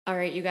All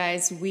right, you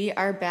guys, we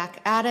are back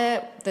at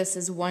it. This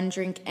is One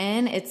Drink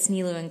In. It's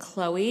Nilu and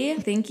Chloe.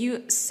 Thank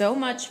you so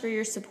much for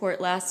your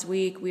support last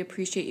week. We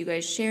appreciate you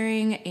guys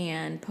sharing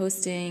and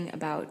posting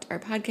about our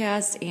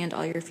podcast, and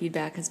all your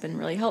feedback has been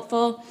really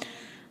helpful.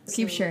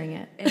 Keep sharing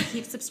it. And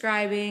keep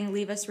subscribing.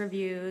 Leave us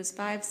reviews.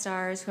 5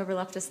 stars. Whoever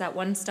left us that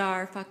 1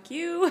 star, fuck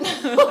you.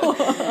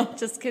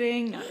 Just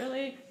kidding. Not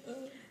really.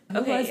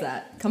 Who was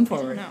that? Come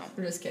forward. No.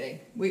 We're just kidding.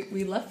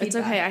 We love feedback. It's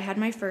okay. I had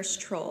my first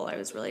troll. I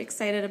was really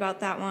excited about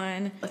that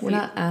one. We're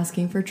not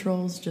asking for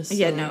trolls, just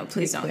Yeah, so no, to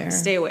please be don't. clear.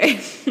 Stay away.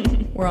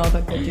 We're all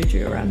about good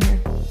juju around here.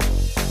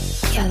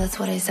 Yeah, that's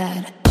what I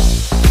said.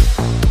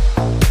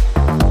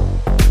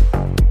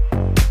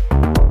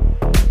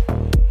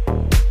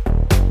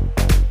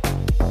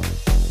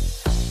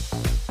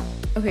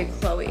 Okay,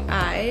 Chloe,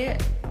 I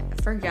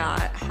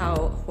forgot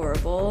how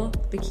horrible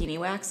bikini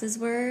waxes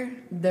were.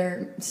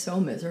 They're so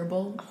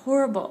miserable.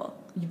 Horrible.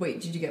 Wait,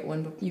 did you get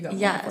one? You got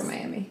Yes. one for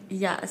Miami.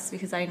 Yes,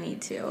 because I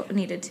needed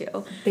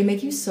to. They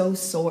make you so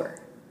sore.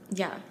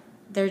 Yeah.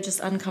 They're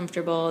just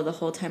uncomfortable. The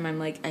whole time I'm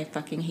like, I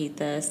fucking hate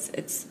this.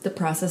 It's, The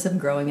process of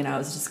growing it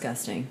out is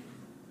disgusting.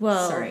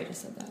 well. Sorry, I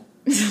just said that.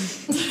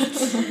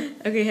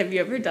 Okay, have you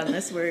ever done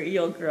this where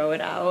you'll grow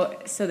it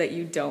out so that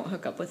you don't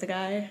hook up with a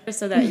guy?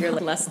 So that you're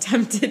less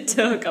tempted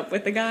to hook up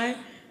with a guy?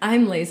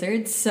 I'm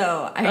lasered,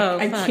 so I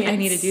Fuck, can't I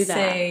need to do that.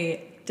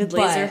 say, Did but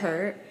laser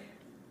hurt?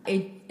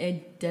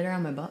 It did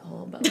around my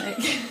butthole, but like...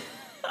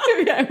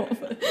 Maybe I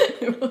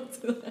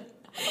won't do that.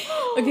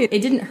 Okay,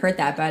 it didn't hurt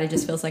that bad. It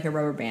just feels like a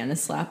rubber band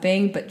is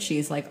slapping, but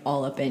she's like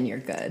all up in your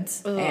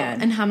goods. Ugh.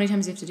 And And how many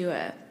times do you have to do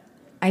it?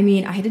 I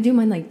mean, I had to do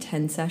mine like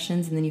 10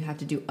 sessions, and then you have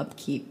to do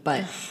upkeep,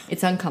 but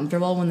it's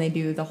uncomfortable when they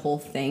do the whole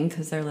thing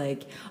because they're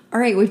like, all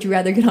right, would you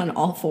rather get on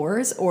all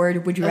fours or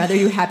would you rather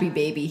do happy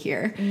baby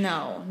here?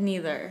 No,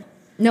 neither.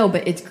 No,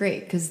 but it's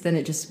great because then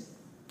it just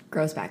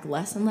grows back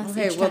less and less.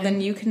 Okay, each well time.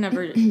 then you can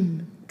never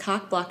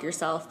cock block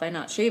yourself by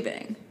not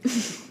shaving.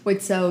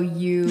 Wait, so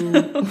you...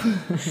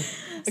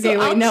 Okay,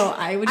 wait, no,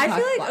 I would cock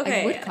block.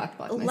 I would cock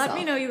block myself. Let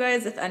me know, you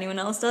guys, if anyone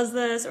else does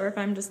this or if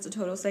I'm just a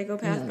total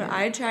psychopath, but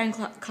I try and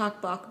cock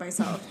block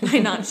myself by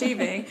not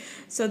shaving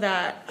so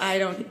that I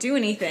don't do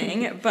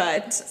anything,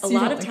 but a you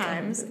lot don't of like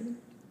times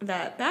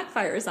that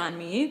backfires on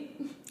me,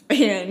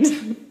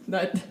 and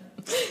That,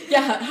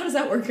 yeah, how does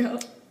that work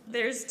out?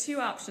 there's 2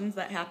 options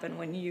that happen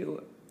when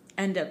you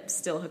end up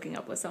still hooking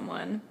up with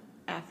someone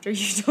after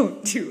you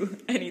don't do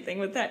anything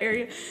with that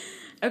area.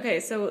 Okay,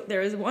 so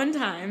there was one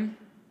time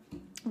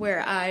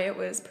where I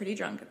was pretty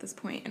drunk at this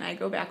point, and I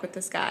go back with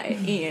this guy,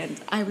 and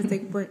I was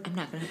like, I'm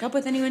not going to hook up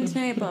with anyone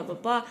tonight, blah, blah,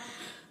 blah.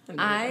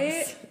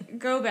 I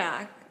go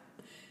back.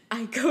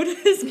 I go to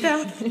his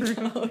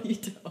bathroom. No, you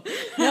don't.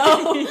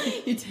 No,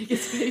 you take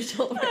his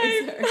facial razor.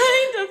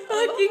 I find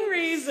a fucking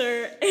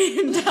razor,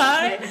 and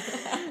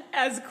I,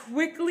 as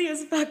quickly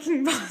as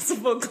fucking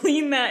possible,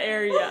 clean that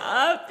area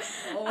up.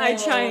 I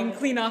try and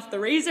clean off the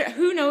razor.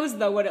 Who knows,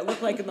 though, what it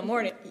looked like in the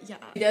morning. Yeah.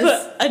 Yes.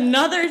 But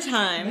another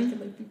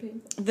time,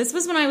 this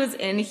was when I was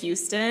in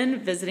Houston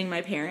visiting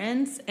my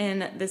parents,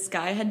 and this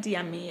guy had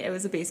DM'd me. It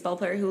was a baseball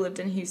player who lived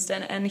in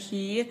Houston, and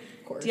he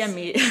DM'd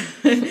me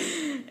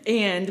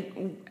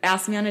and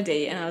asked me on a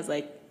date, and I was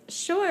like,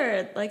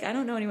 sure, like, I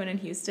don't know anyone in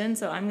Houston,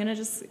 so I'm gonna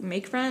just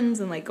make friends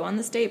and, like, go on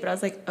this date. But I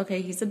was like,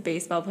 okay, he's a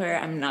baseball player.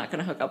 I'm not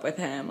gonna hook up with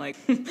him. Like,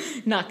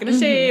 not gonna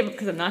shave,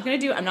 because I'm not gonna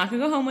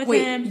go home with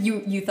him.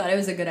 You thought it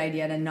was a good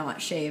idea to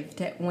not shave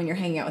when you're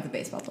hanging out with a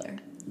baseball player.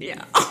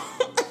 Yeah.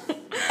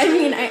 I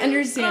mean, I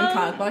understand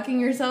cock blocking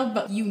yourself,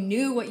 but you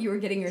knew what you were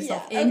getting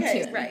yourself into.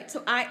 Okay, right.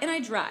 So I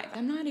drive.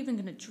 I'm not even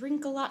gonna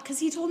drink a lot because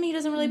he told me he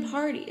doesn't really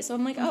party. So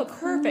I'm like, oh,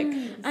 perfect.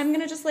 I'm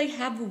gonna just like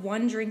have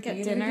one drink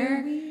at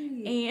dinner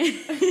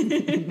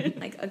and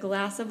like a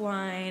glass of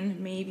wine,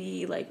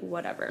 maybe like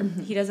whatever.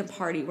 He doesn't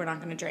party. We're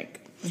not gonna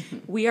drink.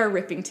 We are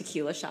ripping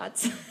tequila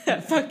shots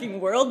at fucking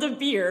World of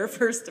Beer.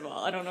 First of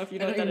all, I don't know if you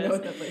know what that is.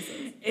 what that place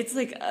is. It's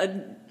like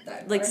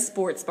a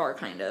sports bar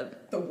kind of.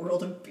 The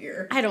World of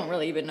Beer. I don't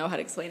really even know how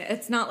to explain it.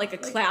 It's not like a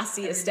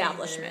classy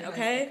establishment,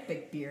 okay? Like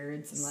big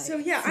beards and like. So,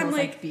 yeah, smells I'm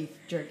like like- beef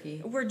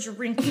jerky. We're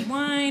drinking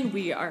wine.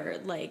 We are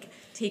like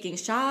taking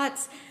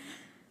shots.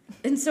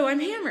 And so I'm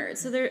hammered.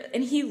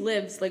 And he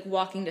lives like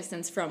walking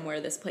distance from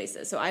where this place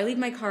is. So I leave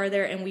my car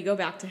there and we go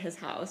back to his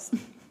house.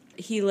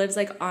 He lives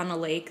like on a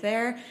lake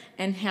there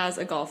and has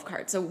a golf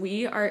cart. So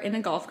we are in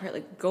a golf cart,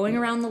 like going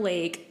around the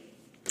lake.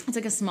 It's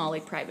like a small,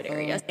 like private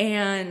area.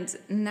 And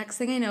next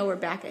thing I know, we're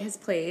back at his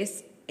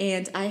place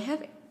and I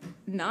have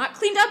not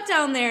cleaned up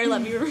down there,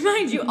 let me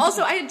remind you.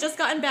 Also, I had just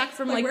gotten back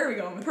from like where are we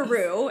going with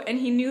Peru, and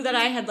he knew that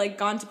I had like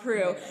gone to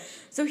Peru.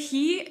 So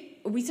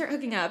we start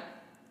hooking up.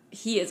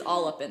 He is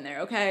all up in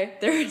there, okay?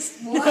 There's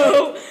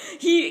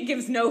he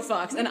gives no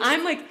fucks. And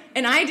I'm like,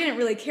 and I didn't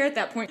really care at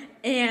that point.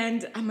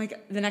 And I'm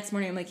like, the next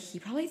morning, I'm like, he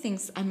probably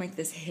thinks I'm like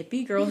this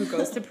hippie girl who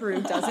goes to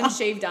Peru, doesn't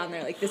shave down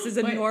there. Like, this is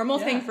a normal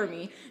thing for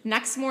me.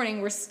 Next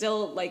morning, we're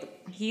still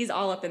like, he's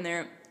all up in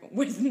there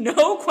with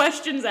no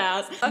questions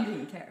asked. You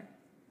didn't care.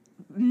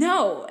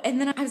 No. And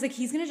then I was like,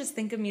 he's going to just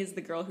think of me as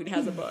the girl who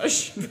has a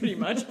bush pretty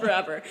much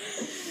forever.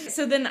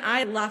 So then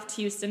I left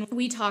Houston.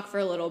 We talked for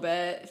a little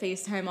bit,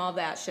 FaceTime, all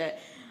that shit.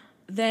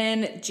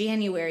 Then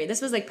January,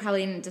 this was like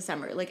probably in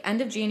December, like end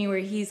of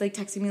January, he's like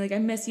texting me like, I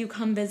miss you,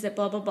 come visit,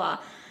 blah, blah, blah.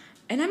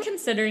 And I'm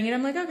considering it.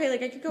 I'm like, okay,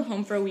 like I could go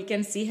home for a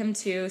weekend, see him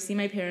too, see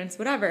my parents,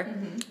 whatever.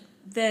 Mm-hmm.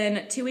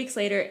 Then 2 weeks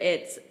later,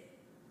 it's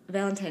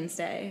Valentine's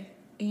Day.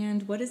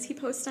 And what does he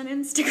post on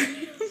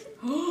Instagram?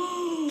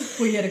 Well,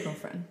 he had a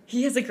girlfriend.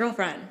 He has a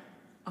girlfriend.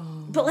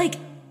 Oh. But like,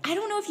 I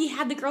don't know if he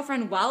had the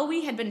girlfriend while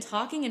we had been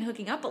talking and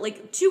hooking up, but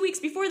like 2 weeks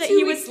before that,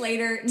 2 weeks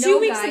later, no 2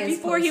 weeks guy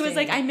before is he was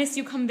posting. like, I miss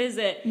you, come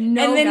visit.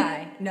 No and then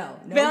guy. No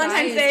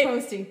Valentine's guy Day is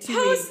posting 2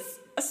 posts weeks.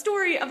 a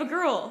story of a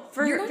girl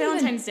for You're not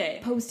Valentine's even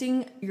Day.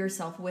 Posting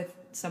yourself with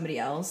somebody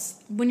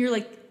else. When you're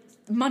like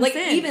months Like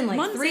in. even like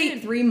months in.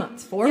 3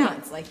 months, 4 Yeah.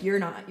 months. Like you're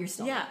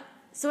still Yeah.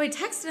 So I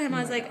texted him. I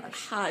was my like,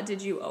 gosh. ha,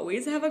 did you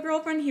always have a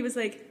girlfriend? He was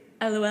like,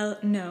 LOL,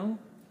 no.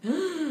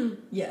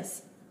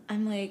 Yes.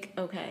 I'm like,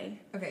 okay.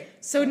 Okay.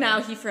 So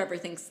now he forever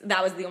thinks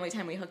that was the only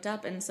time we hooked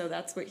up, and so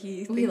that's what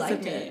he thinks liked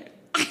of me. it.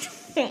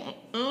 I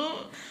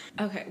don't.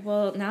 Okay,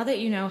 well, now that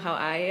you know how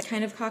I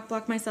kind of cock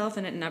block myself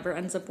and it never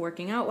ends up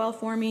working out well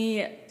for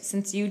me,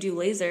 since you do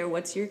laser,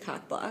 what's your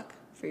cock block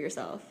for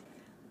yourself?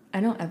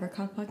 I don't ever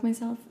cock block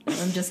myself.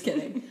 I'm just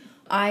kidding.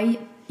 I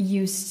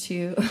used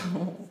to.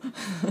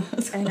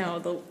 I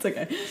know. It's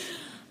okay.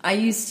 I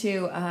used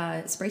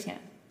to spray tan.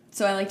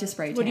 So I like to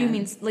spray tan. What do you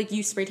mean? Like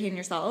you spray tan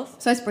yourself?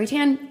 So I spray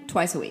tan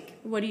twice a week.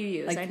 What do you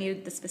use? Like- I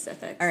needed the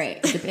specifics. All right.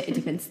 It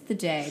depends the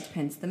day. It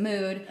depends the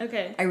mood.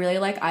 Okay. I really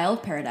like Isle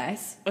of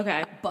Paradise.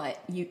 Okay. But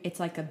it's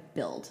like a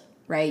build,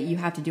 right? You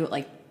have to do it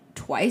like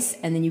twice,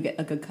 and then you get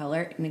a good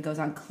color, and it goes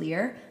on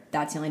clear.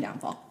 That's the only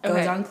downfall. Okay.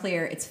 Goes on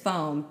clear. It's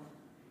foam.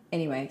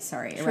 Anyway,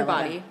 sorry. For irrelevant.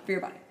 body. For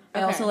your body. Okay.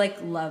 I also like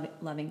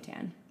loving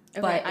tan. Okay,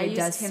 But I it use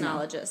does smell.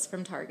 Tanologist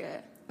from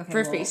Target Okay,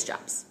 for well- face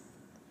straps.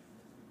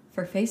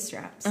 For face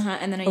straps.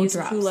 And then I Oh, use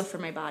drops. Hula for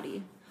my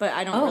body, but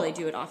I don't Oh. really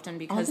do it often I'll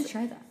because. have to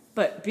try that.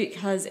 But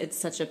because it's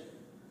such a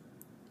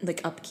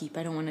like upkeep,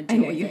 I don't want to do I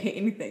know it. you hate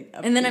anything.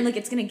 And then I'm like,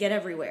 it's gonna get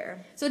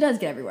everywhere So it does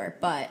get everywhere,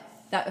 but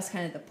that was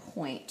kind of the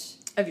point.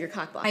 of your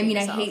cock blocking. I mean,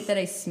 yourself. I hate that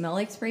I smell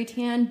like spray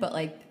tan, but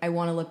like I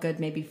want to look good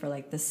maybe for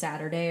like the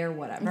Saturday or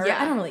whatever.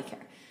 Yeah. I don't really care.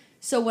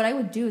 So what I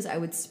would do is I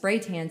would spray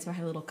tan so I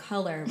had a little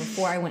color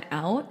before I went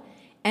out.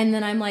 And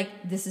then I'm like,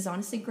 this is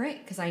honestly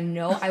great because I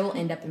know I will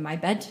end up in my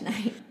bed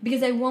tonight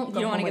because I won't go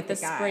You don't home want to get with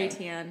the guy. spray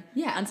tan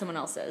Yeah. on someone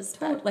else's.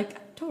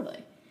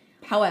 Totally.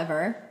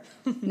 However,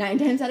 9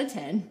 times out of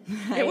 10,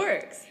 It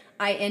works.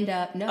 I end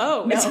up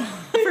Oh, no.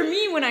 for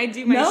me, when I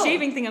do my No.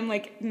 shaving thing, I'm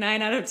like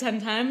 9 out of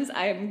 10 times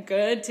I'm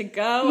good to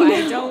go.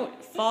 I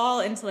don't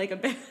fall into like a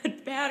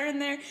bad pattern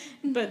there,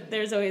 but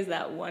there's always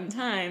that one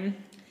time.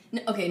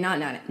 No, okay,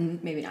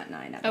 maybe not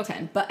 9 out of Okay.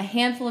 10, but a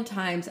handful of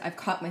times I've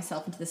caught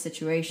myself into the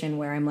situation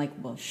where I'm like,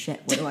 well,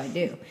 shit, what do I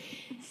do?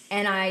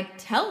 And I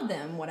tell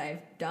them what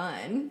I've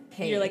done.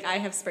 Hey, You're like, I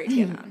have spray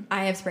tan on.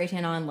 I have spray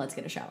tan on, let's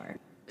get a shower.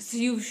 So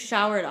you've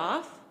showered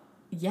off?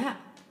 Yeah,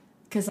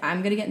 because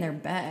I'm going to get in their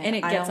bed. And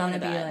it I gets don't on wanna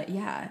the be bed. like,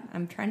 yeah,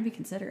 I'm trying to be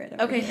considerate.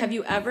 Okay, have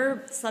you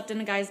ever slept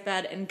in a guy's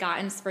bed and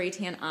gotten spray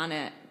tan on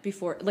it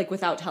before, like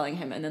without telling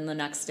him, and then the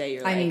next day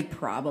you're like, I mean,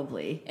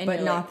 probably, and but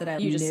you're not like, that I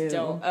you knew. just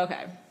don't.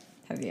 Okay,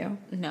 Have you?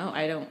 no,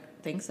 I don't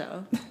think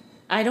so.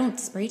 I don't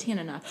spray tan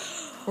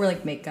enough. Or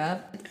like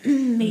makeup?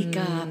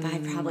 Makeup, I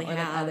probably or like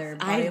have. other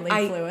bodily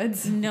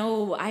fluids?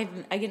 No, I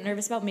get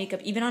nervous about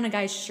makeup, even on a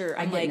guy's shirt.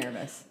 I I'm get like,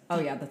 nervous. Oh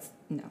yeah, that's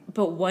no.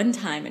 But one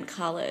time in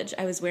college,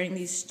 I was wearing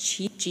these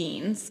cheap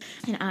jeans,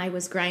 and I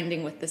was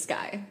grinding with this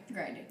guy.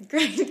 Grinding.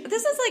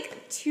 This is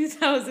like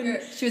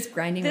 2000. She was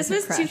grinding. This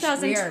with was her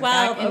crush. We are 2012.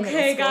 back in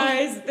Okay, middle school.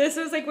 guys, this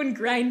was like when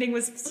grinding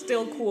was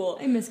still cool.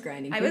 I miss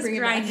grinding. I Can we was bring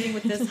it back? grinding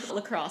with this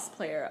lacrosse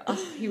player. Oh,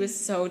 he was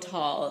so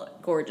tall,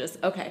 gorgeous.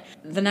 Okay.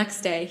 The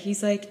next day,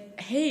 he's like,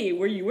 hey,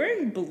 were you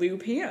wearing blue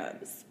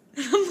pants?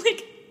 I'm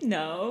like,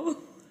 no.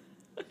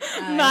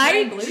 My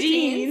wearing blue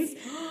jeans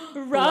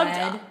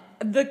rubbed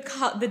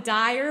Bled. the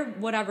dye or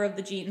whatever of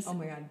the jeans Oh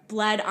my God.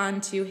 bled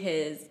onto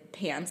his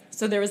pants.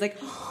 So there was like,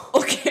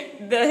 okay,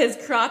 his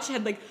crotch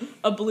had like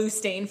a blue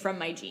stain from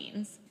my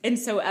jeans. And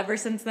so ever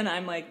since then,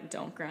 I'm like,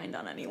 don't grind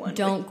on anyone.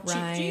 Don't with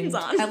grind. cheap jeans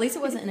on. At least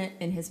it wasn't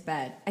in his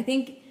bed. I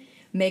think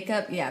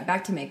makeup. Yeah,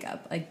 back to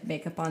makeup. Like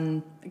makeup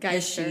on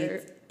Guy's the sheets.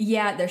 shirt.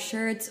 Yeah, their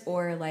shirts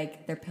or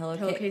like their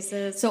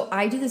Pillowcases. So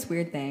I do this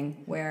weird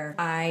thing where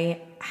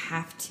I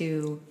have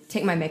to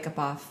take my makeup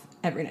off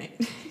every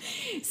night.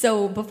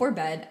 So before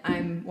bed,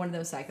 I'm one of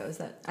those psychos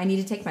that I need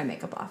to take my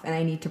makeup off and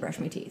I need to brush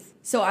my teeth.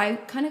 So I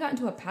kind of got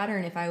into a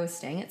pattern. If I was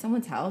staying at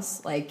someone's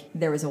house, like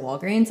there was a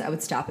Walgreens, I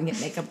would stop and get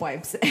makeup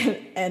wipes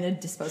and a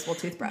disposable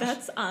toothbrush.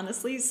 That's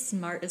honestly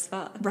smart as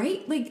fuck.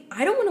 Right? Like,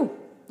 I don't want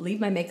to leave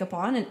my makeup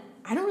on, and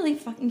I don't really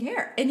fucking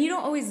care. And you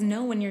don't always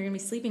know when you're gonna be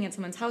sleeping at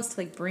someone's house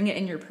to like bring it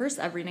in your purse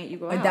every night you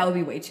go out. Like, that would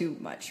be way too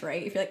much,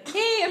 right? If you're like,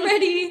 hey, I'm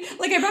ready.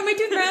 Like, I brought my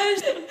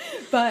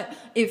toothbrush. But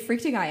it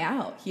freaked a guy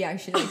out. He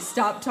actually, like,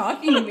 stopped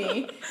talking to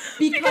me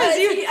because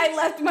I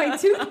left my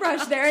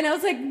toothbrush there. And I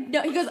was like,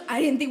 no. He goes, I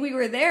didn't think we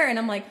were there. And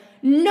I'm like,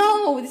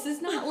 no, this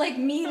is not like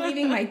me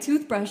leaving my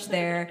toothbrush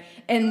there.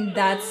 And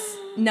that's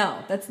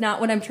not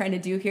what I'm trying to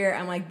do here.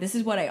 I'm like, this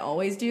is what I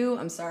always do.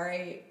 I'm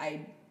sorry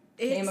I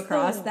came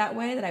across that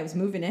way, that I was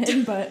moving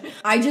in, but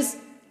I just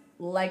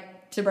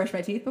like to brush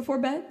my teeth before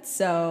bed.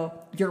 So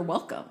you're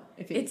welcome.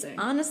 It's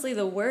honestly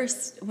the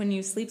worst when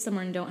you sleep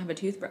somewhere and don't have a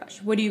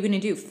toothbrush. What are you going to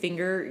do?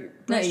 Finger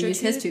brush you your use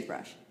tooth? his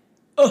toothbrush.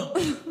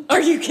 Oh,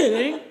 are you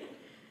kidding?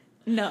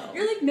 No.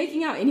 You're like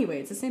making out anyway.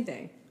 It's the same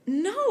thing.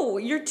 No,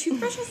 your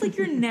toothbrush is like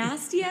your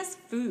nasty ass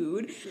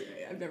food.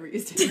 I've never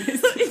used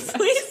it.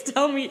 Please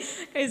tell me,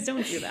 guys,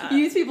 don't do that. You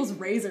use people's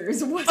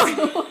razors. What's going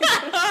on?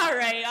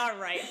 all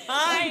right,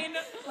 fine.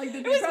 Like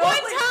it was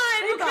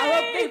one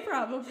time. They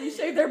probably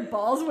shave their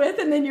balls with,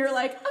 and then you're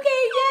like, okay,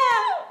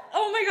 yeah.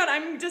 Oh my god,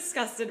 I'm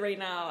disgusted right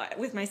now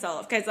with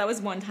myself, guys. That was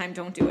one time.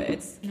 Don't do it.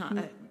 It's not.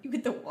 You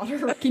get the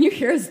water. Can you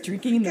hear us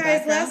drinking in the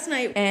background? Guys, last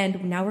night.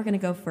 And now we're gonna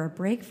go for a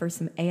break for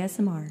some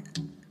ASMR.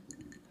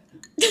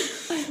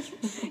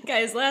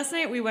 Guys, last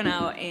night we went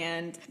out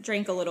and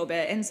drank a little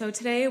bit, and so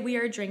today we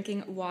are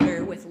drinking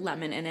water with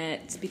lemon in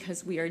it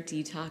because we are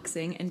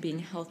detoxing and being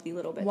healthy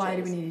little bitches. Why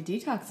do we need a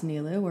detox,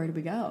 Nilu? Where did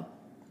we go?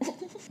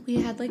 We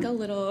had like a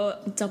little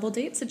double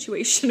date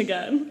situation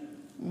again.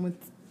 With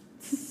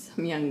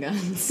some young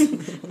guns.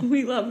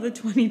 We love the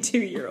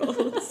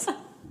 22-year-olds.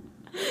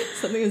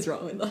 Something is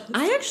wrong with us.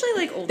 I actually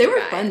like older They were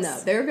guys. fun though.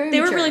 They were very They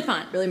mature. were really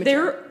fun. Really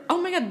mature.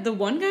 Oh my god, the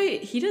one guy,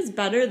 he does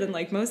better than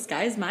like most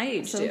guys my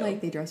age So do.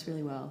 like they dress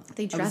really well.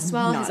 They dressed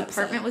well, his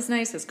apartment was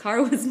nice, his car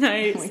was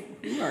nice.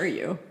 Like, who are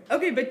you?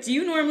 Okay, but do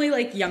you normally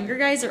like younger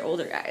guys or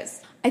older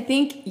guys? I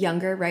think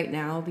younger right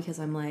now because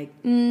I'm like,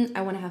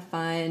 I want to have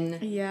fun.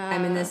 Yeah.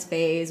 I'm in this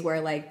phase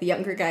where like the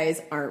younger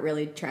guys aren't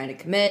really trying to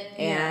commit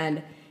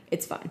and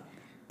it's fun.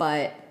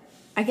 But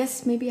I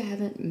guess maybe I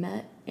haven't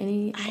met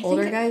any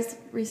older guys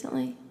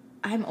recently.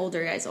 I'm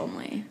older guys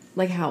only.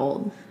 Like how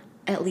old?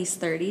 At least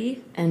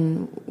 30.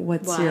 And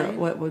what Why?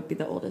 would be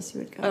the oldest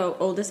you would go? Oh,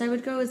 oldest I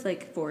would go is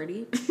like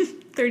 40.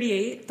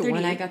 38. The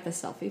one I got the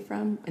selfie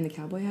from in the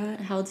cowboy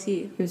hat. How old's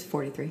he? He was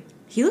 43.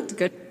 He looked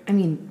good. I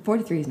mean,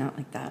 43 is not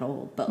like that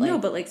old, but like No,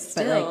 but like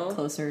still. like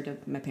closer to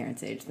my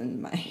parents' age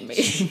than my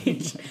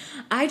age.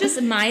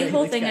 My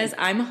whole thing good. is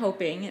I'm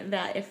hoping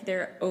that if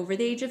they're over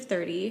the age of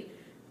 30,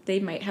 they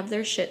might have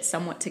their shit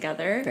somewhat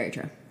together. Very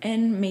true.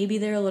 And maybe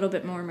they're a little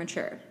bit more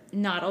mature.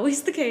 Not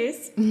always the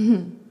case.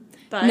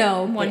 But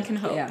No, one but- can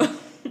hope. yeah.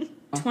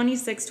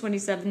 26,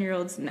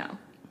 27-year-olds, no.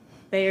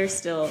 They are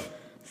still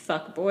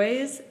fuck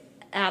boys.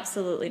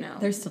 Absolutely no.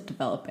 They're still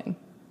developing.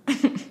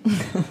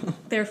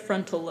 Their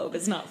frontal lobe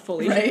is not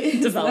fully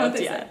Right? developed Is that what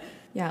they yet. say?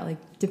 Yeah, like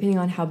depending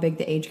on how big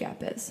the age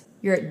gap is.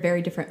 You're at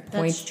very different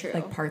points, true.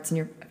 like parts in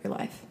your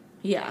life.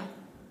 Yeah.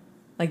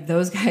 Like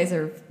those guys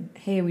are,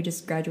 hey, we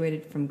just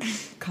graduated from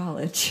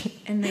college.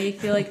 And they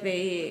feel like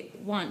they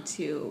want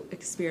to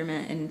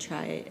experiment and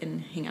try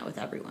and hang out with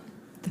everyone.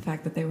 The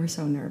fact that they were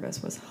so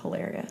nervous was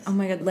hilarious. Oh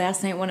my god,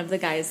 last night one of the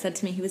guys said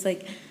to me, he was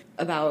like,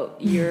 about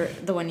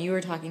the one you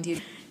were talking to,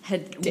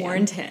 had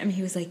warned him.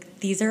 He was like,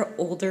 these are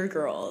older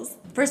girls.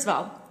 First of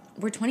all,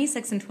 we're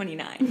 26 and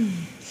 29.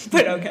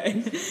 But okay.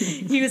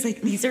 He was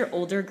like, these are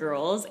older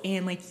girls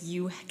and like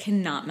you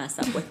cannot mess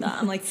up with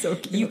them. Like So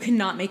cute. you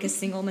cannot make a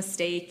single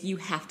mistake. You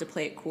have to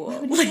play it cool. Why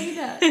would you say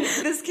that?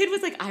 This kid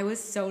was like, I was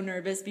so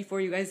nervous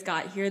before you guys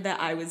got here that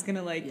I was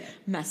gonna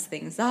mess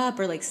things up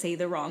or like say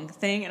the wrong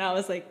thing. And I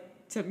was like,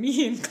 to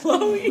me and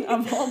Chloe,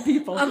 Of all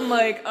people. I'm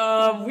like,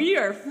 we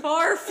are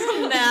far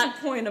from that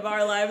point of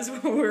our lives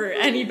where we're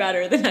any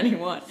better than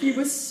anyone. He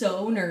was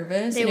so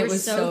nervous. They and were it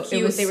was so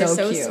cute. It was They were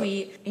so cute.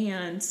 sweet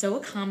and so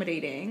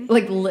accommodating.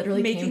 Like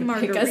literally Making came to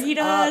pick us margaritas,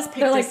 up. picked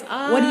They're like, us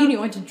up. what do you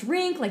want to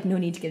drink? Like, no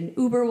need to get an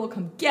Uber. We'll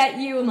come get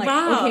you. I'm like,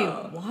 Wow.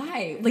 okay,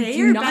 why? Like, They do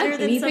you are not better have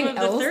than anything some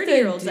of the else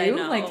 30-year-olds to I do?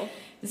 know. Like,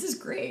 this is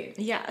great.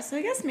 Yeah, so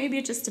I guess maybe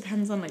it just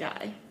depends on the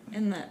guy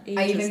and the age.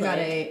 I even is got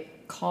like- a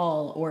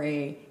call or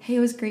hey, it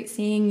was great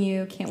seeing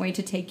you. Can't wait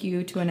to take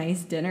you to a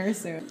nice dinner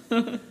soon.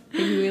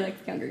 Maybe we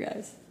like younger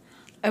guys.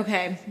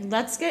 Okay,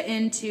 let's get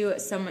into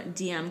some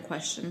DM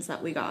questions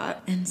that we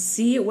got and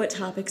see what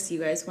topics you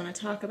guys want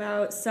to talk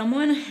about.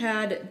 Someone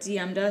had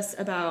DM'd us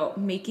about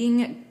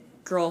making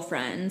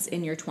girlfriends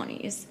in your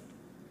 20s.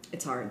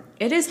 It's hard.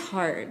 It is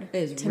hard It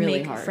is to really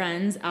make hard.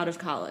 friends out of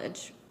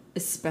college.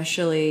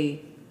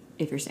 Especially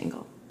if you're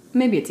single.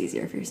 Maybe it's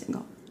easier if you're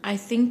single. I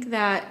think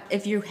that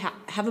if you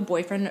have a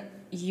boyfriend,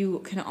 you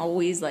can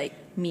always like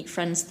meet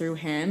friends through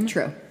him.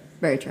 True.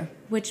 Very true.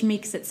 Which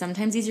makes it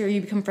sometimes easier.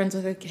 You become friends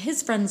with like,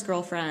 his friend's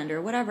girlfriend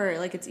or whatever.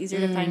 Like it's easier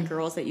to find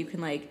girls that you can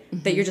like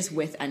that you're just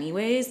with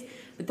anyways.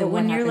 But then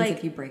when what you're happens like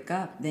if you break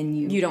up, then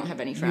you don't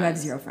have any friends. You have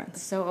 0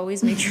 friends. So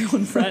always make your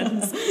own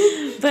friends.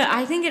 But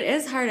I think it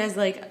is hard as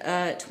like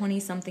a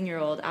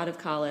 20-something-year-old out of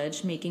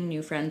college making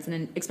new friends,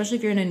 and especially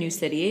if you're in a new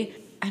city.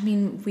 I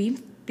mean, we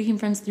became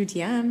friends through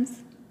DMs.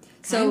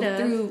 So Kinda.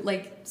 through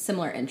like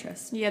similar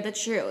interests. Yeah,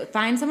 that's true.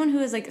 Find someone who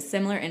has like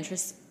similar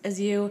interests as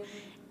you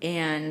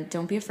and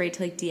don't be afraid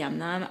to like DM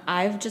them.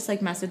 I've just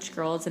like messaged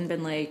girls and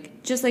been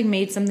like, just like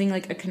made something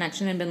like a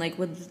connection and been like,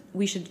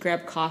 we should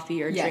grab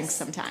coffee or drink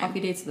sometime.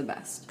 Coffee dates are the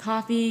best.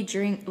 Coffee,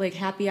 drink, like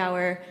happy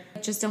hour.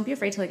 Just don't be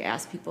afraid to like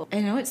ask people. I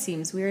know it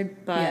seems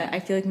weird, but I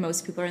feel like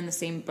most people are in the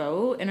same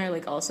boat and are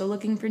like also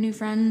looking for new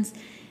friends.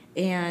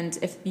 And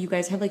if you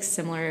guys have like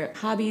similar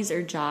hobbies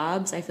or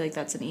jobs, I feel like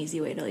that's an easy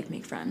way to like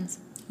make friends.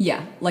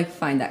 Yeah, like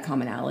find that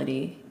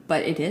commonality.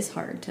 But it is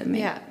hard to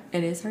make. Yeah.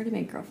 It is hard to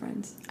make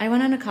girlfriends. I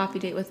went on a coffee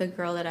date with a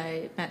girl that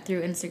I met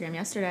through Instagram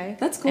yesterday.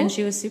 That's cool. And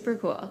she was super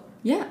cool.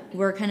 Yeah.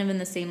 We're kind of in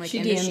the same like She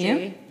industry.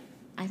 DM'd you?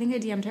 I think I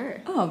DM'd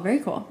her. Oh, very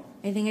cool.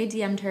 I think I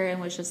DM'd her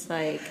and was just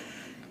like,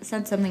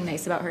 said something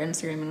nice about her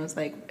Instagram and was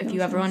like, if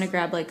you ever want to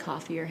grab like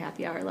coffee or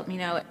happy hour, let me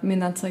know. I mean,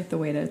 that's like the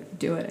way to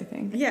do it, I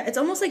think. Yeah, it's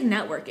almost like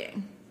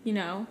networking, you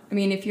know? I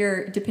mean, if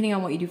you're, depending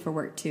on what you do for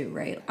work too,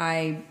 right?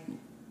 I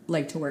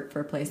like to work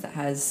for a place that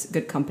has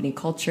good company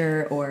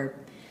culture or,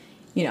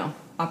 you know,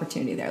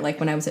 opportunity there. Like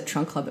when I was at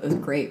Trunk Club, it was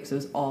great because it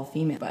was all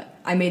female, but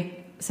I made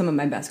some of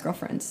my best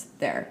girlfriends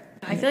there.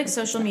 I feel like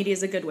social media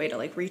is a good way to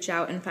like reach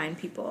out and find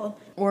people.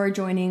 Or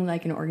joining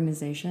like an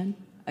organization.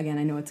 Again,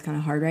 I know it's kind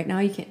of hard right now.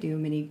 You can't do a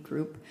mini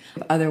group.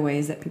 Other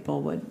ways that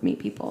people would meet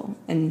people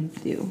and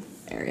do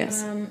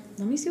areas.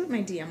 Let me see what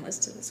my DM was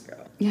to this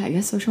girl. Yeah, I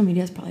guess social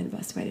media is probably the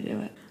best way to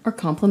do it. Or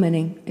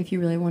complimenting, if you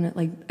really want it,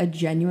 like a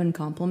genuine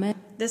compliment.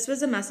 This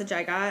was a message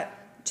I got.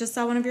 Just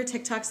saw one of your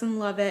TikToks and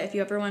love it. If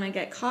you ever want to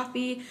get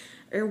coffee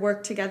or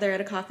work together at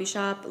a coffee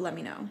shop, let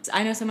me know.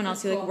 I know someone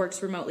else who like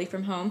works remotely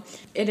from home.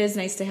 It is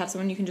nice to have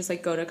someone you can just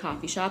like go to a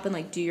coffee shop and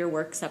like do your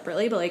work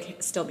separately, but like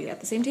still be at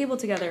the same table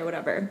together or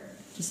whatever.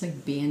 Just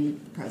like be in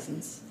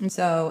presence.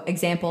 So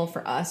example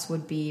for us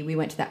would be we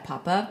went to that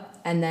pop-up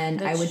and then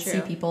That's I would true.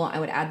 see people, I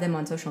would add them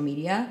on social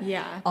media.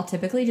 Yeah. I'll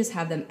typically just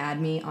have them add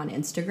me on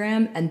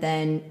Instagram and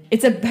then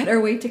it's a better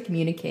way to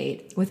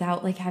communicate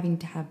without like having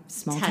to have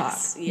small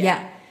Text, talk.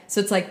 yeah. So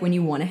it's like when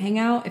you want to hang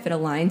out, if it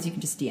aligns, you can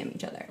just DM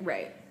each other.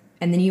 Right.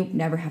 And then you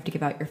never have to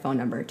give out your phone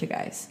number to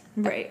guys.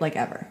 Right. Like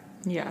ever.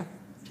 Yeah.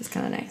 Just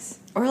kind of nice.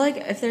 Or like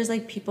if there's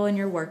like people in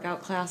your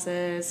workout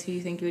classes who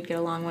you think you would get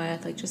along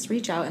with, like just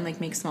reach out and like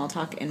make small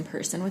talk in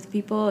person with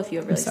people if you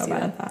ever I'm really so see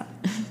bad them. at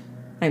that.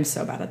 I'm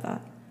so bad at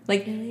that.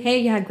 Like, hey,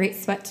 you had great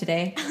sweat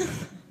today.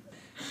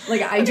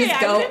 Like I just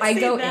go, I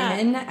go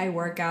in, I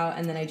work out,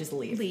 and then I just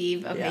leave.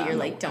 Leave. Okay, Yeah, you're I'm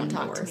like, the- I'm don't the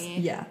talk to worst. me.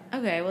 Yeah.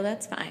 Okay, well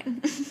that's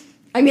fine.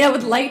 I mean, I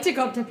would like to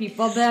go up to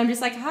people, but I'm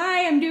just like,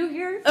 hi, I'm new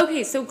here.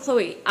 Okay, so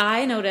Chloe,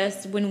 I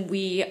noticed when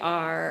we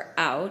are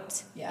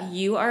out,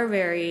 you are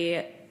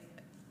very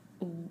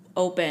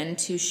open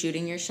to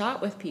shooting your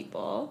shot with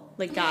people,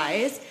 like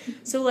guys.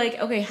 So like,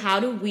 okay, how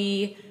do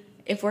we,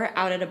 if we're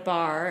out at a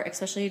bar,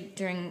 especially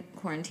during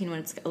quarantine when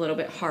it's a little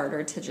bit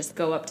harder to just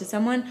go up to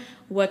someone,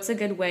 what's a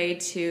good way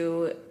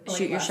to Like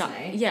shoot your last shot?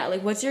 night? Yeah,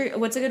 like what's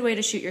a good way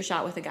to shoot your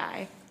shot with a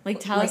guy? Like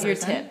tell Like us your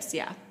person? tips,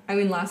 yeah. I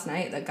mean, last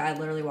night, that guy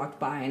literally walked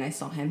by, and I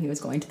saw him. He was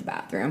going to the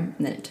bathroom,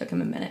 and then it took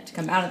him a minute to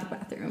come out of the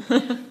bathroom.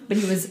 But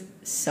he was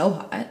so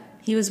hot.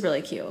 He was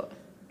really cute.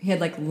 He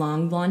had like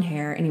long blonde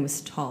hair, and he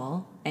was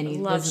tall. And he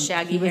Love was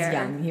shaggy He was hair.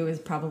 young. He was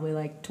probably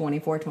like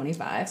 24,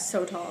 25.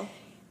 So tall.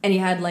 And he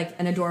had like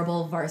an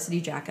adorable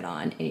varsity jacket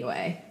on.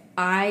 Anyway,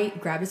 I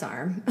grabbed his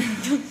arm.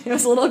 It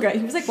was a little great.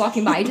 He was like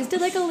walking by. I just did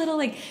like a little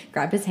like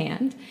grabbed his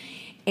hand.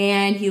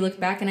 And he looked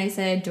back and I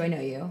said, do I know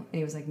you? And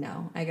he was like,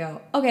 no. I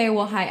go, okay,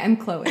 well, hi, I'm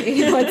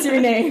Chloe. What's your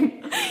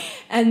name?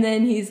 And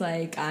then he's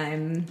like,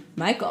 I'm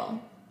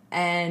Michael.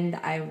 And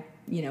I,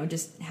 you know,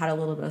 just had a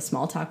little bit of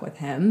small talk with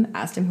him,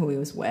 asked him who he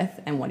was with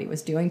and what he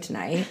was doing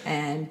tonight.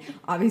 And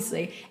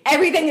obviously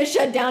everything is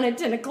shut down at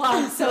 10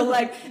 o'clock. So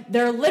like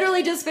they're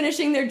literally just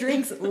finishing their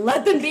drinks.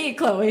 Let them be,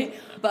 Chloe.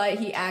 But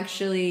he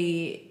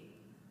actually,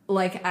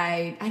 like,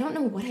 I don't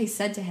know what I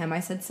said to him. I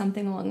said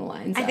something along the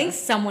lines I of, think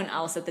someone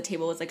else at the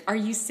table was like, are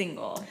you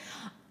single?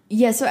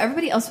 yeah, so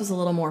everybody else was a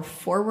little more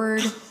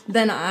forward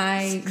than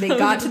They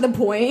got to the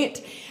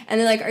point, and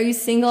they're like, are you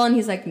single? And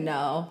he's like,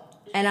 no.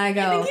 And I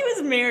go, I think he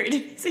was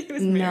married. So he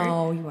was married.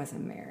 no, he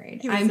wasn't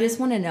married. He I wasn't? just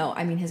want to know.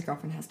 I mean, his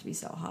girlfriend has to be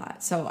so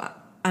hot. So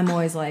I'm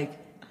always like,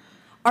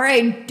 all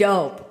right,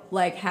 dope.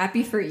 Like,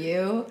 happy for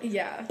you.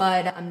 Yeah.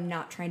 But I'm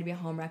not trying to be a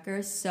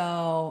homewrecker.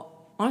 So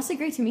honestly,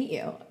 great to meet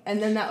you.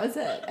 And then that was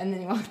it. And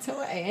then he walked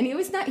away. And he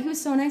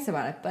was so nice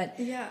about it. But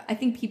Yeah. I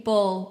think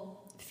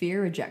people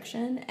fear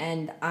rejection.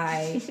 And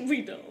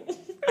We don't.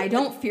 I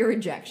don't fear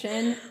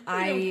rejection.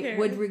 I care.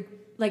 would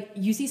like,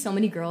 you see so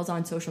many girls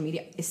on social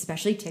media,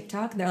 especially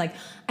TikTok. They're like,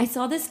 I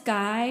saw this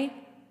guy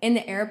in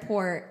the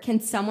airport.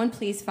 Can someone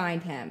please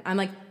find him? I'm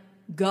like,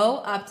 go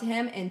up to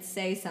him and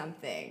say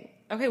something.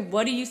 Okay,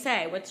 what do you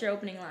say? What's your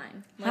opening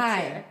line? Let's Hi.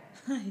 hear it.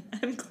 Hi,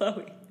 I'm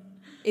Chloe.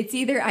 It's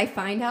either I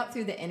find out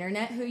through the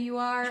internet who you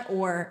are,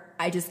 or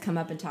I just come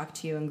up and talk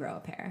to you and grow a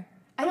pair.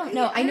 I don't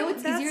know. I know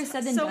it's easier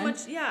said than so done.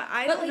 much. Yeah,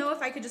 I But, don't like- know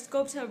if I could just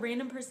go up to a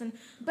random person.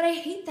 But I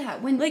hate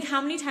that when Like,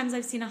 how many times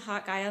I've seen a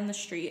hot guy on the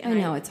street? And I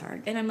know, it's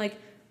hard. And I'm like,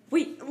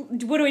 wait,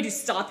 what do I do?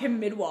 Stop him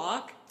mid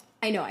walk?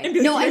 I know. And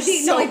be like, I "You're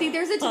think so I think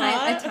there's a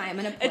hot." time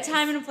and a place. A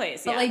time and a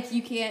place. But Yeah. like,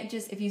 you can't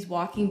just, if he's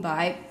walking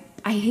by,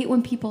 I hate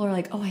when people are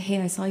like, oh,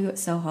 I saw you at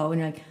Soho.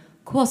 And you're like,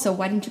 cool, so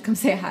why didn't you come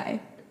say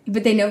hi?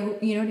 But they know,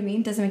 you know what I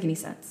mean? Doesn't make any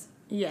sense.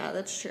 Yeah,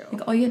 that's true.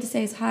 Like, all you have to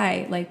say is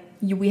hi. Like,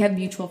 we have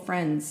mutual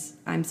friends.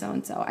 I'm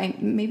so-and-so.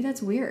 Maybe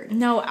that's weird.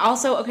 No,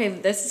 also, okay,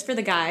 this is for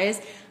the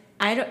guys.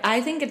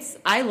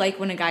 I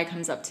like when a guy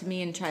comes up to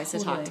me and tries to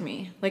talk to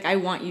me. Like, I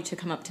want you to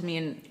come up to me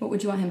and... What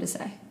would you want him to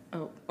say?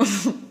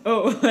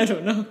 Oh, I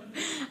don't know.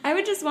 I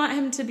would just want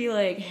him to be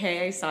like,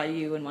 hey, I saw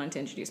you and wanted to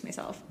introduce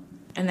myself.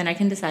 And then I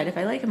can decide if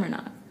I like him or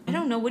not. I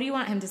don't know. What do you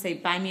want him to say?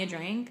 Buy me a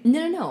drink?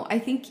 No. I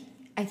think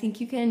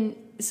you can...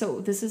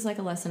 So this is like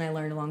a lesson I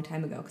learned a long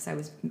time ago because I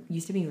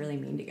used to be really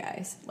mean to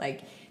guys.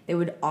 Like, they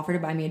would offer to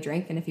buy me a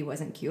drink, and if he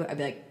wasn't cute, I'd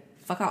be like,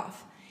 fuck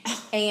off.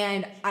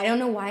 And I don't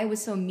know why I was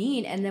so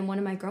mean. And then one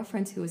of my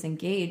girlfriends who was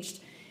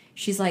engaged,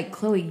 she's like,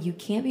 Chloe, you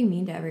can't be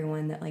mean to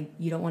everyone that, like,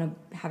 you don't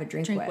want to have a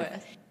drink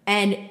with.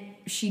 And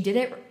she did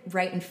it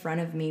right in front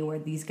of me where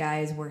these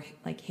guys were,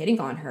 like, hitting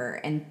on her,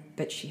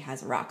 but she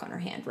has a rock on her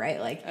hand, right?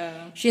 Like,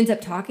 she ends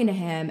up talking to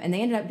him, and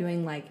they ended up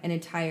doing, like, an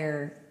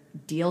entire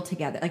deal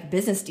together, like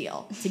business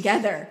deal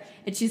together.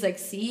 And she's like,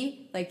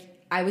 see,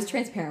 like, I was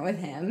transparent with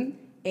him,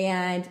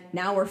 and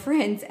now we're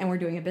friends and we're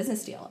doing a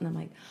business deal. And I'm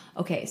like,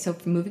 okay, so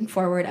moving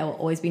forward, I will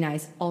always be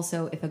nice.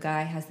 Also, if a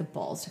guy has the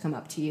balls to come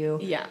up to you,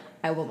 yeah,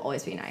 I will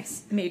always be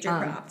nice. Major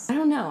props. I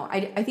don't know.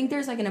 I think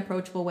there's like an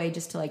approachable way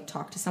just to like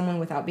talk to someone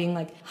without being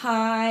like,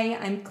 hi,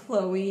 I'm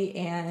Chloe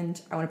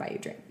and I want to buy you a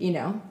drink. You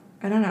know?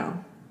 I don't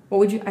know. What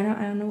would you? I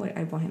don't know what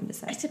I want him to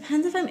say. It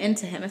depends if I'm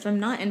into him. If I'm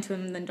not into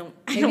him, then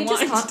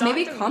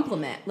maybe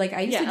compliment. Like,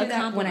 I used to do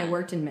that when I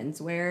worked in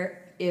menswear.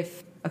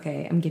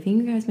 I'm giving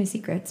you guys my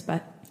secrets,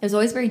 but it was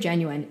always very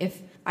genuine.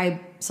 If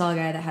I saw a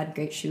guy that had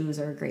great shoes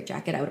or a great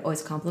jacket, I would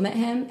always compliment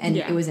him, and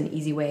it was an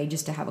easy way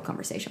just to have a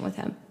conversation with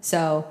him.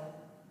 So,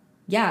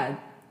 yeah,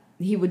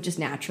 he would just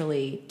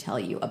naturally tell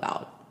you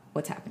about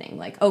what's happening.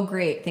 Like, oh,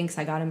 great, thanks,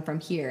 I got him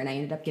from here, and I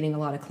ended up getting a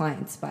lot of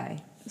clients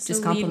by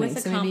just complimenting.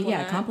 So lead with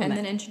a compliment, and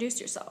then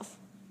introduce yourself,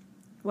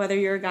 whether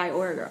you're a guy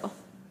or a girl.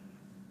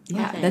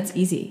 Yeah, that's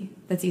easy.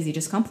 That's easy.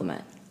 Just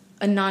compliment.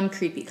 A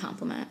non-creepy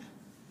compliment.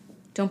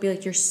 Don't be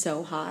like, you're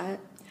so hot.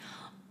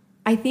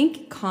 I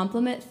think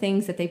compliment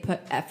things that they put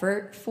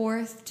effort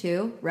forth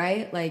too,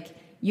 right? Like,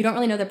 you don't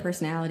really know their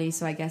personality,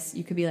 so I guess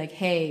you could be like,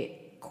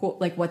 hey, cool,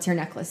 like, what's your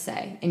necklace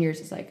say? And you're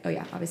just like, oh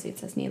yeah, obviously it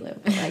says Nilu.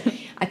 But like,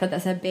 I thought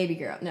that said baby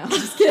girl. No, I'm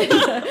just kidding.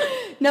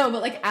 No,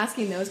 but like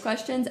asking those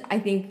questions, I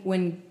think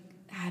when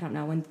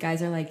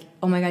guys are like,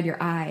 oh my God, your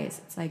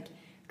eyes. It's like,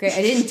 great,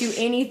 I didn't do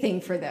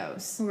anything for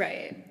those.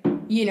 Right.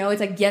 You know,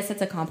 it's like, yes,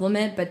 that's a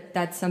compliment, but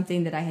that's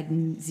something that I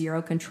had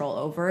zero control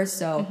over.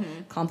 So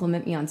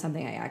compliment me on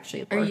something I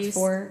actually worked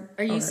for.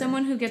 Are you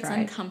someone who gets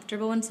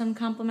uncomfortable in some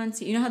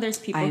compliments? You know how there's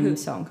people I'm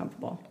so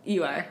uncomfortable.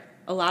 You are.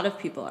 A lot of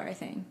people are, I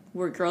think.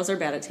 Where girls are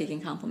bad at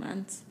taking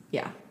compliments.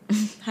 Yeah.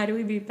 How do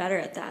we be better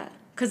at that?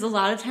 Because a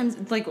lot of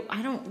times, like,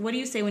 what do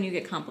you say when you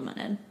get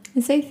complimented? I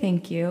say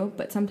thank you,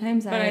 but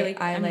sometimes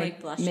I'm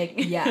blushing.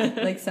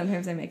 Like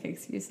sometimes I make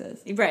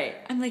excuses. Right.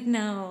 I'm like,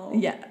 no.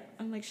 Yeah.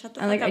 I'm like, shut the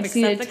fuck up.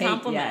 Accept the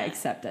compliment. Yeah,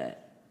 accept it.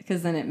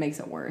 Because then it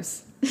makes it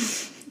worse.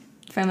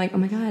 If I'm like, oh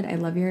my God, I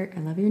love your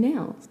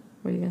nails.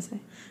 What are you gonna say?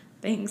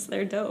 Thanks,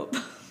 they're dope.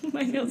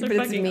 My nails are but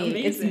fucking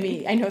amazing. It's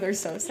me. I know they're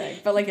so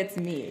sick, but like, it's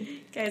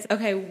me. Guys,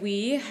 okay,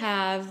 we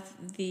have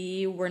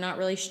the We're Not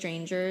Really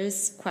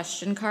Strangers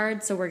question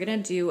card. So we're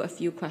going to do a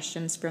few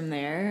questions from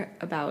there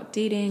about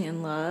dating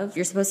and love.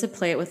 You're supposed to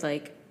play it with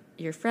like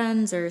your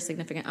friends or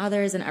significant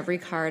others, and every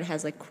card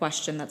has like a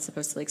question that's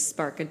supposed to like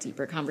spark a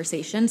deeper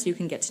conversation so you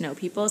can get to know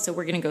people. So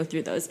we're going to go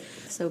through those.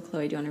 So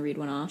Chloe, do you want to read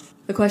one off?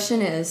 The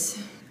question is,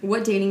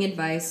 what dating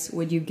advice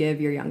would you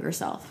give your younger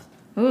self?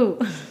 Ooh.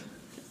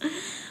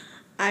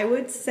 I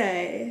would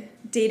say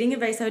dating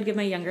advice I would give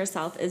my younger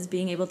self is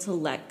being able to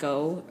let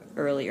go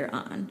earlier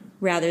on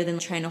rather than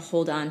trying to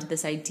hold on to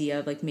this idea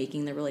of like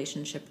making the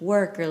relationship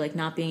work or like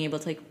not being able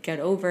to like get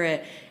over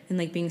it and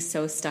like being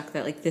so stuck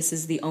that like this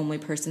is the only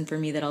person for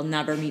me, that I'll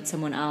never meet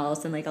someone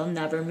else and like I'll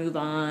never move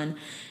on.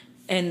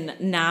 And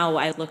now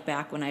I look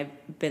back when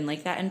I've been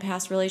like that in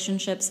past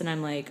relationships and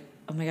I'm like,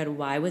 oh my God,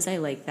 why was I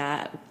like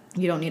that?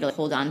 You don't need to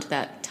hold on to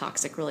that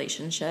toxic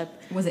relationship.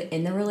 Was it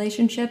in the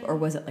relationship or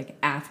was it like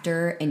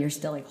after and you're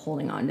still like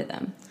holding on to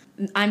them?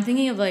 I'm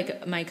thinking of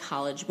like my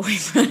college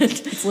boyfriend.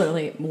 It's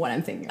literally what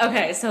I'm thinking of.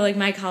 Okay, so like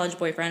my college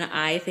boyfriend,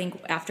 I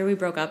think after we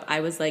broke up, I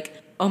was like,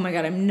 oh my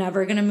God, I'm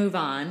never going to move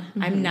on.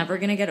 Mm-hmm. I'm never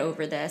going to get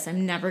over this.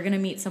 I'm never going to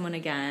meet someone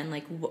again.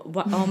 Like,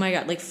 oh my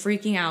God, like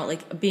freaking out,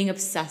 like being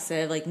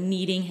obsessive, like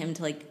needing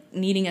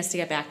us to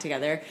get back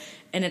together.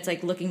 And it's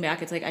like looking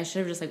back, it's like I should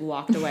have just like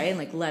walked away and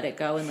like let it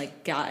go and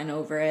like gotten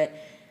over it.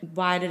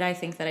 Why did I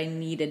think that I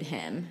needed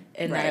him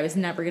and that I was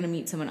never going to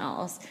meet someone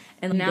else.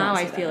 And now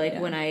I feel like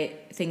when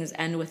things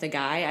end with a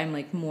guy, I'm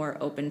like more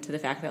open to the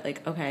fact that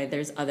like, okay,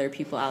 there's other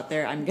people out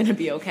there. I'm going to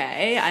be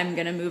okay. I'm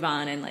going to move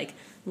on and like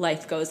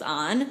life goes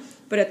on.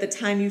 But at the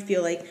time you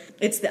feel like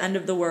it's the end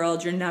of the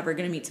world. You're never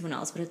going to meet someone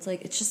else. But it's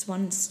like, it's just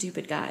one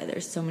stupid guy.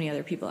 There's so many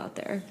other people out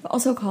there.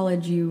 Also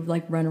college, you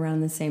like run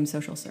around the same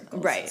social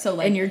circles. Right. So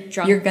like, and you're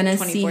drunk you're going to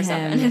 24/7 see him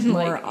and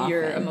more like often.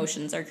 your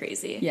emotions are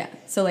crazy. Yeah.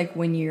 So like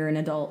when you're an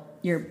adult,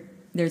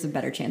 there's a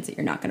better chance that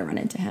you're not going to run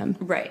into him.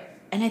 Right.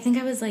 And I think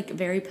I was like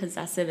very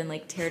possessive and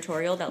like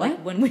territorial that like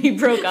when we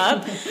broke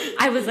up,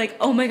 I was like,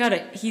 oh my God,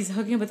 he's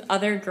hooking up with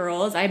other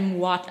girls. I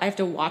have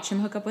to watch him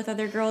hook up with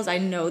other girls. I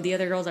know the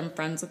other girls. I'm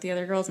friends with the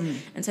other girls.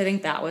 And so I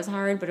think that was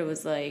hard, but it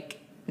was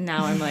like,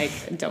 now I'm like,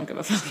 don't give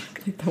a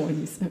fuck. Like the one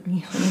you sent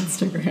me on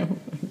Instagram.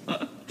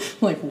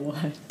 Like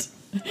what?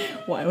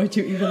 Why would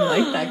you even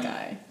like that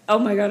guy? Oh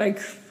my God, I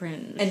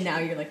cringe. And now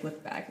you're like,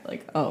 look back,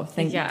 like, oh,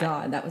 thank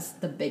God. That was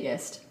the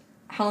biggest.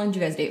 How long did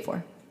you guys date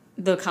for?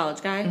 The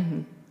college guy?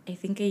 I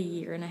think a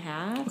year and a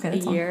half. Okay,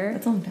 that's a year.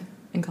 That's a long time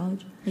in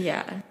college.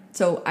 Yeah.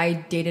 So I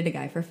dated a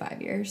guy for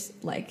 5 years,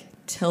 like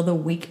till the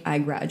week I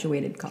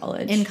graduated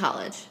college. In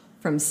college.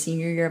 From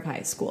senior year of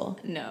high school.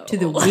 No. To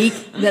the week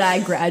that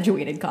I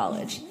graduated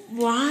college.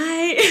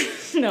 Why?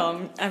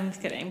 No, I'm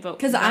kidding. But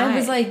because I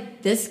was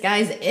like, this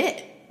guy's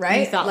it,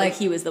 right? You thought like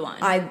he was the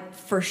one.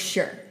 For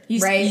sure.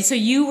 Right? So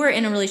you were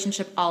in a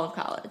relationship all of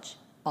college.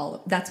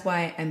 That's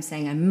why I'm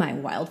saying I'm in my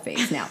wild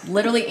phase now.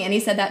 Literally, Annie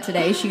said that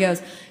today. She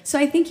goes, so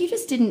I think you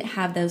just didn't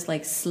have those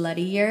like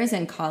slutty years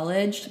in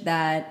college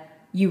that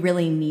you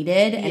really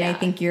needed. And I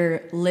think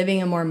you're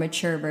living a more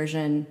mature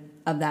version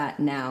of that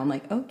now. I'm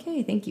like,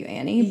 okay, thank you,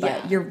 Annie.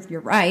 But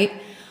you're right.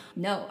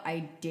 No,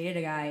 I dated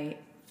a guy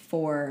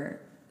for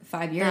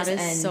 5 years. That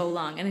is so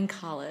long. And in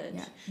college.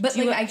 Yeah. But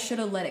like, I should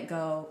have let it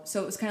go.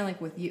 So it was kind of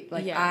like with you,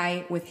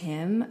 like with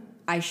him,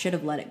 I should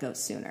have let it go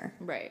sooner.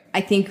 Right.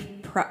 I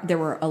think there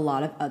were a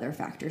lot of other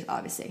factors,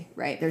 obviously,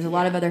 right? There's a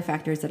lot of other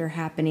factors that are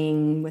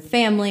happening with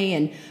family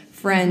and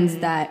friends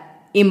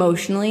that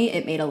emotionally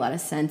it made a lot of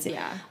sense.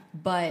 Yeah.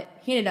 But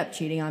he ended up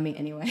cheating on me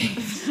anyway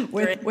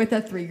with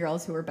the 3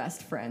 girls who were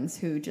best friends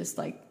who just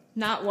like...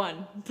 Not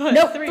one, but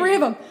no, three. 3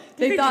 of them.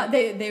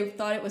 They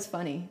thought it was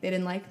funny. They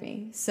didn't like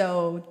me.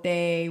 So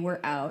they were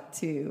out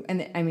to...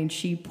 And I mean,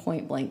 she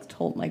point blank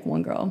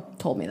one girl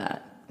told me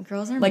that.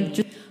 Girls are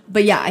mean.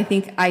 But yeah, I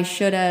think I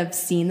should have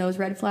seen those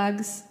red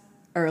flags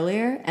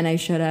earlier and I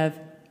should have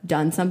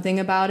done something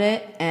about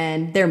it.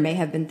 And there may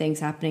have been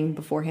things happening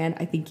beforehand.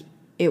 I think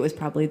it was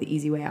probably the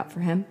easy way out for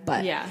him.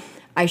 But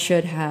I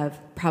should have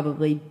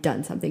probably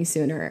done something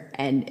sooner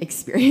and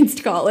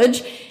experienced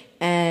college.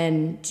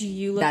 And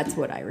that's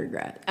what I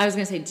regret. I was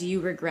going to say, do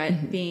you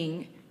regret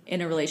being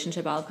in a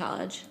relationship all of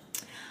college?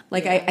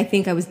 Like, I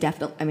think I was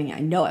definitely... I mean, I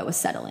know I was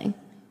settling.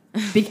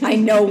 I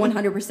know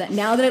 100%.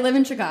 Now that I live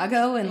in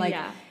Chicago and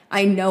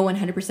I know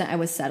 100% I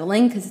was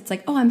settling because it's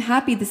like, oh, I'm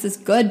happy, this is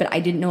good, but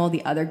I didn't know all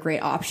the other great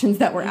options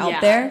that were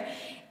out there.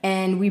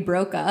 And we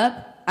broke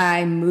up.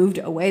 I moved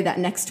away that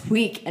next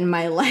week and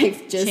my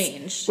life just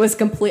changed. Was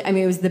complete. I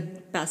mean, it was the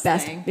best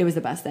thing. It was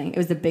the best thing. It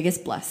was the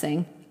biggest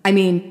blessing. I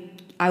mean,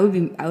 I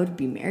would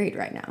be married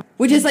right now,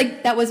 which is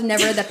like, that was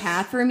never the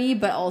path for me,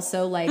 but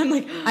also like,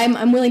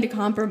 I'm willing to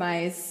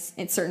compromise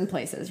in certain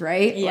places,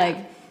 right?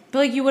 Yeah. But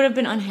like you would have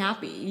been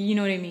unhappy, you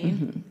know what I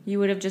mean? You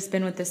would have just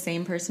been with the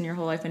same person your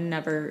whole life and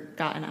never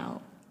gotten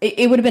out.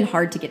 It would have been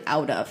hard to get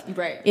out of.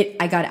 Right.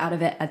 I got out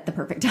of it at the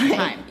perfect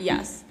time.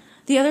 Yes.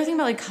 The other thing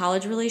about like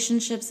college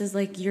relationships is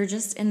like you're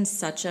just in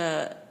such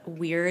a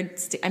weird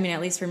I mean,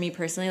 at least for me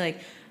personally,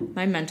 like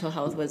my mental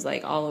health was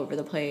like all over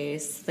the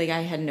place. Like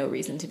I had no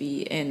reason to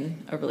be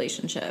in a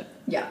relationship.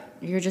 Yeah.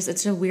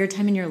 It's a weird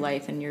time in your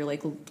life and you're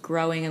like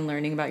growing and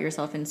learning about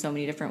yourself in so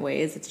many different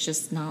ways. It's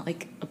just not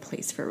like a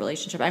place for a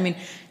relationship. I mean,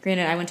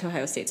 granted, I went to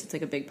Ohio State, so it's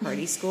like a big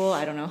party school.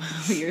 I don't know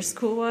how your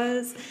school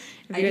was.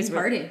 I didn't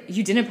party.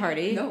 You didn't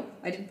party? No,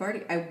 I didn't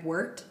party. I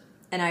worked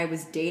and I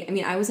was dating. I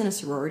mean, I was in a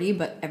sorority,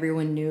 but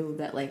everyone knew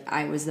that like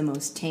I was the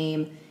most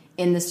tame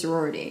in the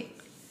sorority.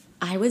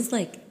 I was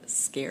like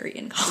scary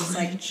in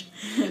college.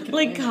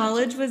 Like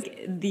college was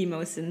the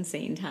most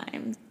insane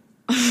time.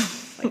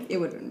 Like it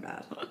would have been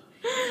bad.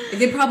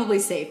 They probably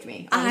saved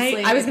me.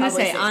 Honestly, I was going to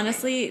say,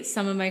 honestly,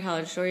 some of my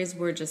college stories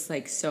were just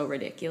like so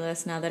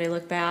ridiculous now that I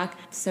look back.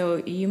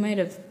 So you might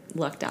have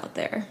lucked out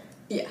there.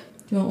 Yeah.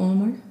 Do you want one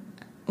more?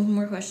 One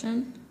more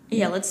question?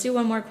 Yeah, let's do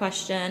one more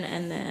question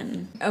and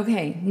then...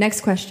 Okay,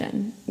 next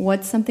question.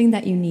 What's something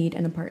that you need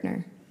in a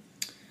partner?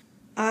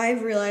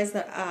 I've realized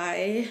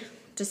that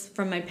just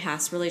from my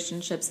past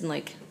relationships and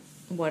like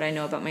what I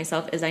know about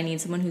myself is I need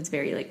someone who's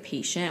very like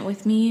patient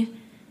with me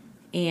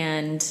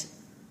and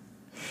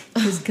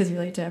because you're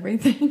late to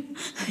everything.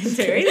 I'm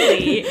very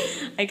late.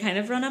 I kind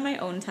of run on my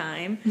own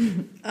time.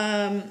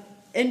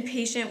 And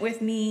patient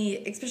with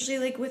me, especially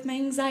like with my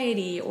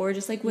anxiety or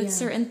just like with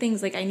certain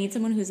things. Like I need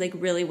someone who's like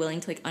really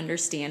willing to like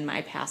understand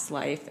my past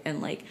life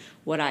and like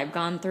what I've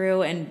gone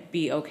through and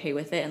be okay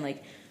with it and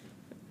like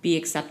be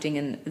accepting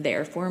and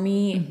there for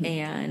me.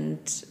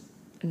 And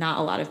not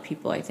a lot of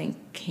people, I think,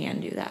 can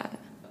do that.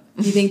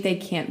 Do you think they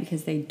can't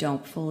because they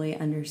don't fully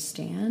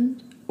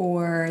understand,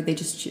 or they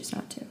just choose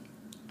not to?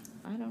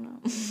 I don't know.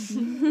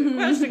 Good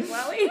question,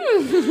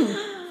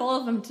 Chloe. Full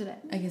of them today.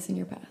 I guess in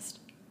your past.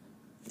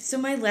 So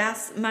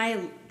my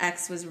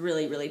ex was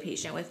really, really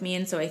patient with me,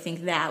 and so I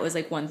think that was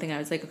like one thing I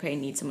was like, okay, I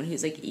need someone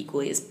who's like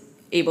equally as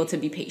able to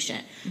be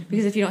patient.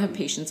 Because if you don't have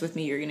patience with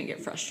me, you're gonna get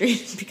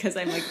frustrated because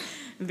I'm like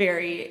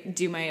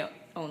do my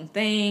own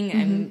thing.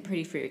 I'm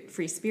pretty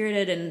free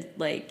spirited, and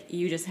like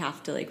you just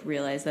have to like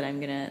realize that I'm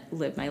gonna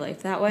live my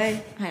life that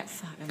way. I'm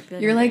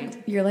feeling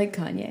You're like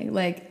Kanye.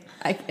 Like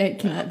it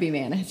cannot be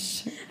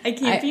managed. I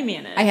can't be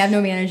managed. I have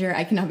no manager.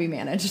 I cannot be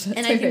managed. That's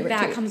and my I think favorite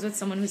that tweet. comes with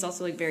someone who's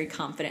also like very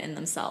confident in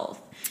themselves,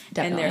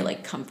 Definitely. and they're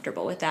like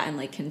comfortable with that and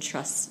like can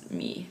trust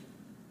me.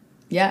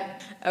 Yeah.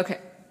 Okay,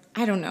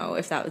 I don't know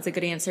if that was a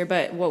good answer,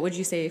 but what would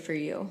you say for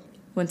you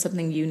when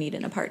something you need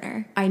in a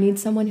partner? I need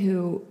someone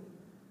who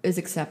is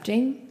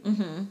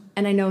accepting.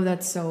 And I know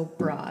that's so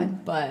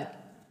broad, but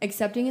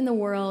accepting in the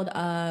world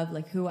of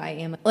like who I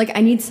am. Like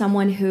I need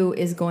someone who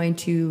is going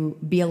to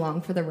be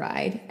along for the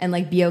ride and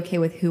like be okay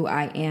with who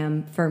I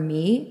am for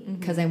me,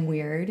 because I'm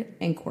weird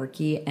and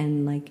quirky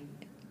and like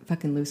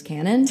fucking loose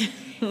cannon.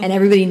 And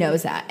everybody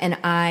knows that. And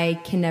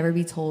I can never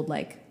be told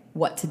like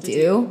what to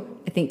do.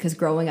 I think because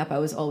growing up I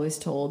was always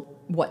told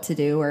what to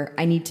do, or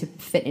I need to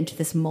fit into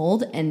this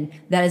mold, and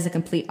that is a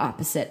complete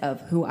opposite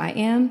of who I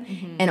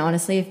am. And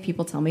honestly, if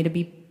people tell me to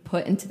be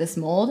put into this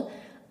mold,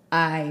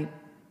 I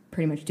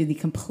pretty much do the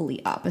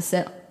complete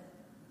opposite.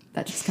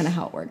 That's just kind of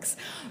how it works.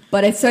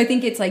 But so I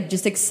think it's like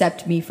just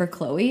accept me for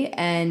Chloe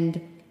and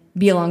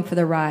be along for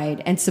the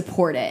ride and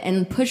support it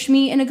and push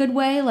me in a good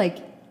way. Like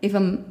if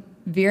I'm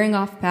veering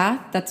off path,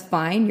 that's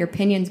fine. Your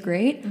opinion's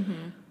great,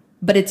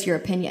 but it's your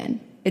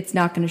opinion. It's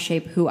not going to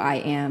shape who I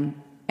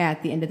am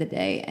at the end of the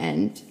day.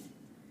 And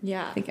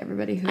Yeah, I think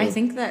everybody who I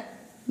think that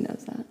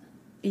knows that.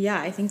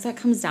 Yeah, I think that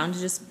comes down to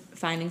just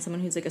finding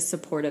someone who's like a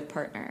supportive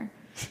partner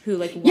who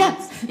like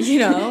wants, you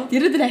know, the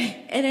end of the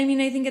day. And I mean,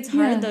 I think it's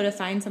hard though to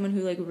find someone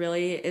who like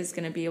really is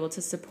going to be able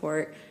to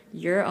support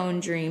your own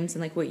dreams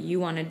and like what you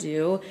want to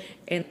do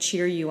and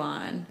cheer you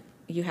on.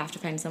 You have to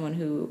find someone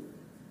who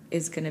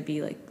is going to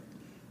be like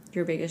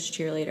your biggest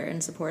cheerleader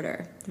and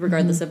supporter,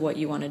 regardless of what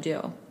you want to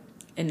do,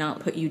 and not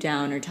put you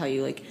down or tell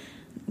you like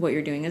what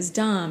you're doing is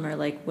dumb or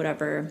like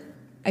whatever.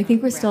 I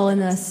think we're still in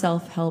the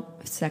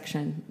self-help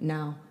section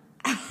now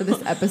for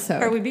this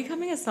episode. Are we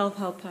becoming a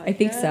self-help podcast? I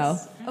think so.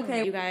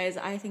 Okay, you guys,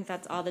 I think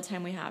that's all the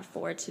time we have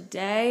for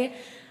today.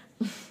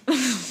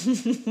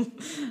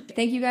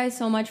 Thank you guys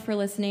so much for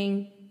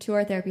listening to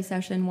our therapy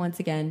session once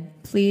again.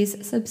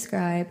 Please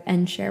subscribe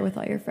and share with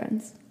all your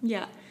friends.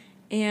 Yeah.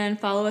 And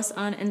follow us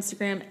on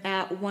Instagram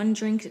at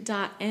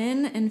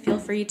onedrink.in, and feel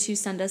free to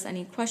send us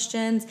any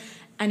questions,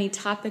 any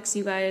topics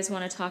you guys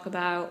want to talk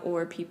about,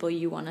 or people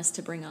you want us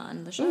to bring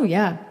on the show. Oh,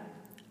 yeah.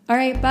 All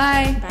right,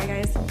 bye. Bye,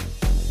 guys.